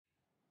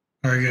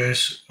All right,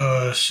 guys.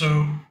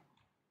 So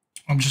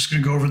I'm just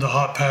going to go over the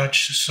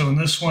HotPatch. So in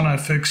this one, I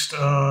fixed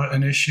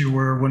an issue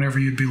where whenever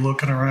you'd be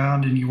looking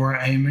around and you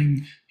weren't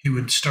aiming, he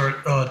would start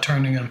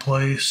turning in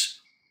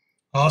place.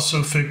 I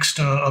also fixed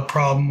a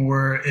problem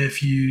where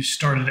if you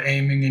started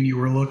aiming and you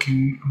were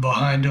looking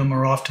behind him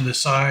or off to the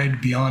side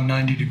beyond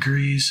 90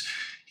 degrees,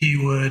 he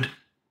would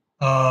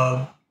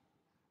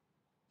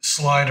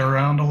slide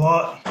around a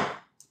lot.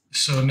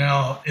 So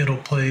now it'll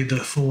play the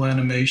full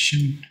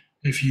animation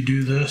if you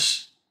do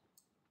this,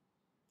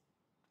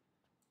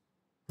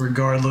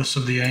 regardless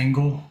of the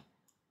angle.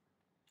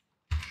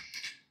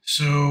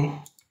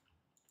 So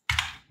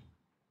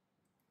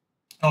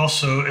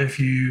also, if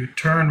you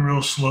turn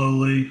real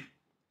slowly,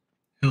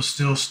 he'll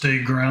still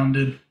stay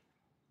grounded,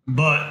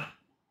 but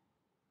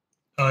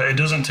it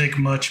doesn't take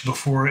much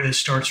before it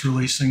starts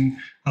releasing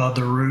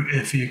the root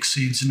if he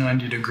exceeds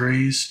 90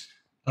 degrees.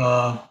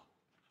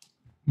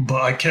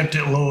 But I kept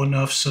it low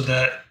enough so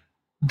that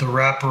the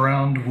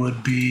wraparound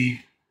would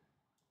be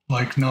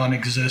like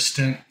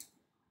non-existent.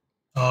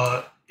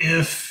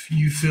 If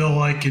you feel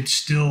like it's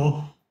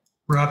still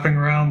wrapping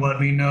around, let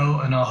me know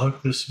and I'll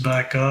hook this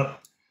back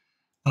up.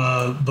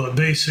 But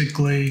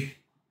basically,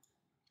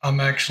 I'm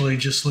actually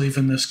just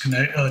leaving this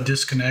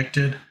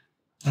disconnected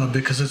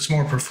because it's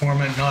more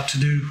performant not to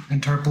do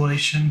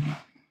interpolation.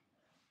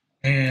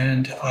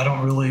 And I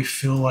don't really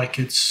feel like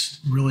it's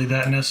really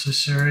that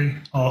necessary.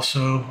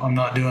 Also, I'm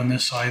not doing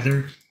this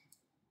either.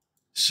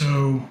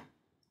 So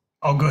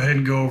I'll go ahead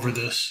and go over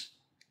this.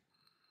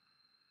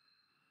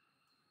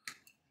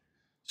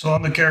 So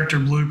on the character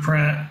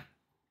blueprint,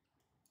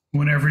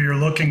 whenever you're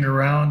looking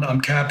around,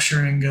 I'm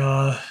capturing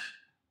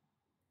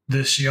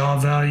this yaw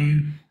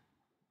value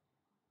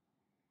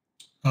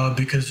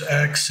because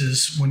X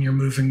is when you're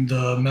moving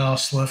the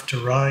mouse left to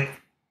right.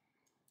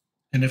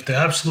 And if the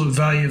absolute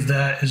value of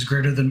that is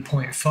greater than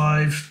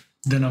 0.5,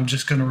 then I'm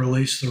just going to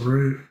release the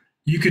root.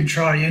 You can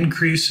try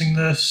increasing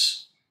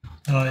this.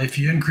 If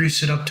you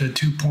increase it up to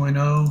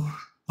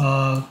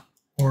 2.0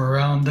 or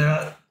around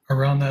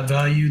that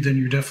value, then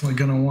you're definitely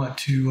going to want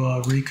to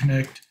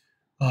reconnect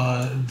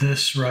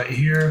this right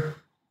here.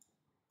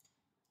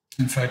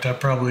 In fact, I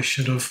probably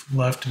should have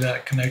left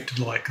that connected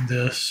like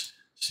this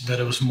so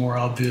that it was more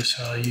obvious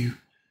how you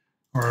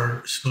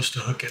are supposed to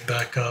hook it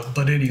back up.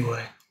 But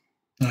anyway,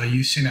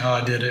 you've seen how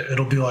I did it.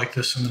 It'll be like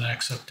this in the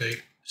next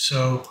update.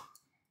 So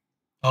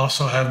I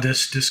also have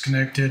this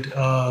disconnected.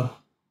 I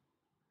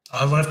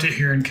left it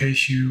here in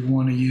case you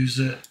want to use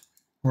it,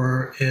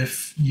 or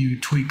if you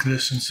tweak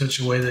this in such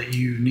a way that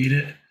you need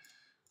it.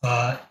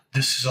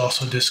 This is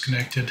also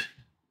disconnected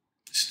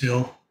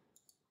still.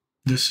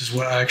 This is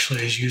what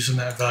actually is using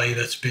that value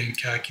that's being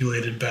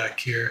calculated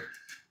back here.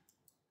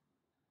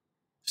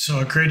 So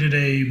I created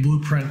a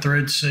blueprint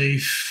thread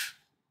safe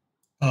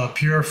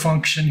pure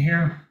function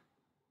here.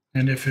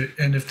 And if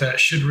that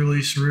should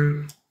release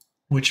root,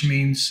 which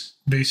means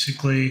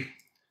basically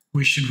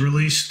we should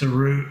release the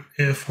root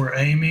if we're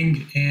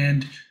aiming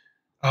and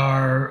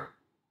our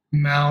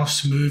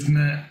mouse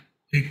movement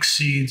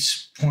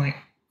exceeds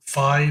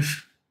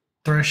 0.5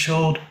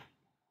 threshold.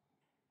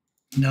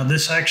 Now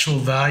this actual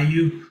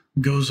value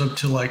goes up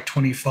to like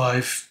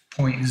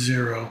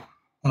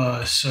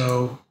 25.0.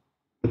 So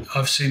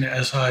I've seen it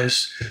as high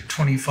as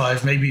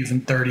 25, maybe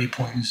even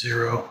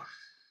 30.0.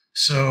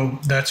 So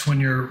that's when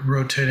you're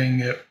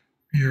rotating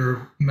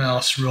your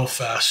mouse real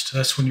fast.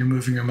 That's when you're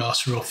moving your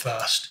mouse real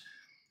fast.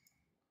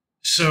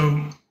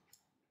 So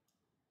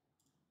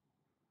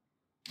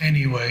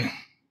anyway,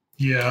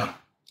 yeah,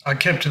 I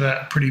kept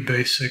that pretty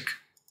basic.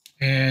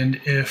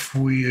 And if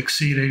we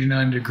exceed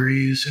 89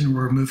 degrees and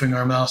we're moving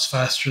our mouse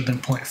faster than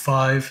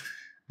 0.5,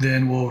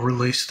 then we'll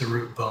release the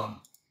root bone.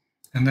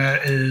 And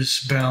that is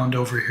bound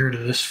over here to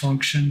this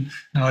function.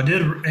 Now I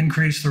did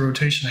increase the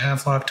rotation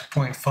half-life to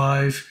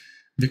 0.5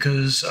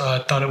 because I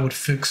thought it would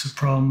fix the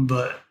problem,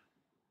 but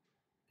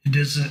it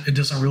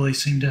doesn't really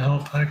seem to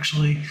help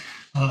actually.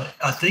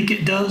 I think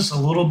it does a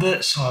little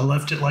bit, so I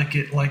left it like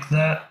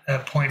that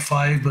at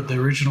 0.5, but the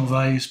original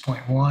value is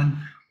 0.1.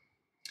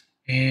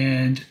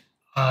 And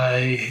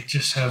I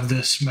just have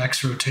this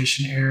max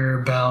rotation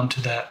error bound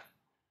to that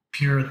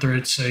pure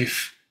thread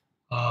safe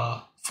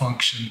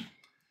function.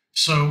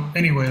 So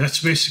anyway,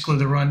 that's basically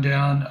the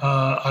rundown.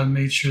 I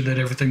made sure that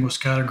everything was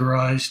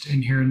categorized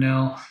in here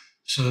now.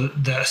 So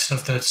that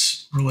stuff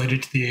that's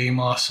related to the aim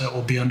offset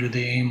will be under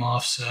the aim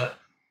offset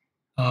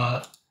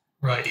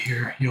right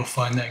here. You'll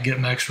find that get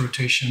max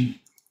rotation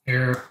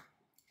error.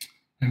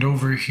 And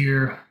over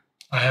here,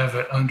 I have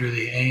it under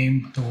the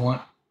aim.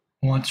 The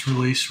once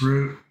release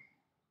root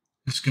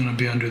is going to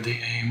be under the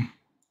aim.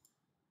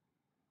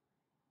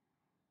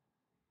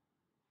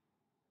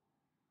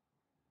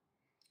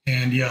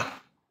 And yeah,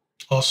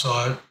 also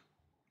I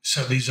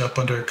set these up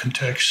under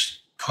context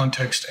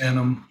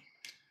anim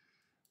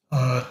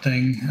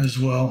thing as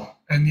well.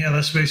 And yeah,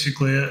 that's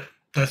basically it.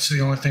 That's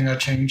the only thing I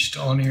changed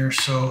on here.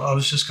 So I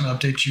was just going to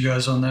update you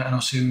guys on that, and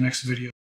I'll see you in the next video.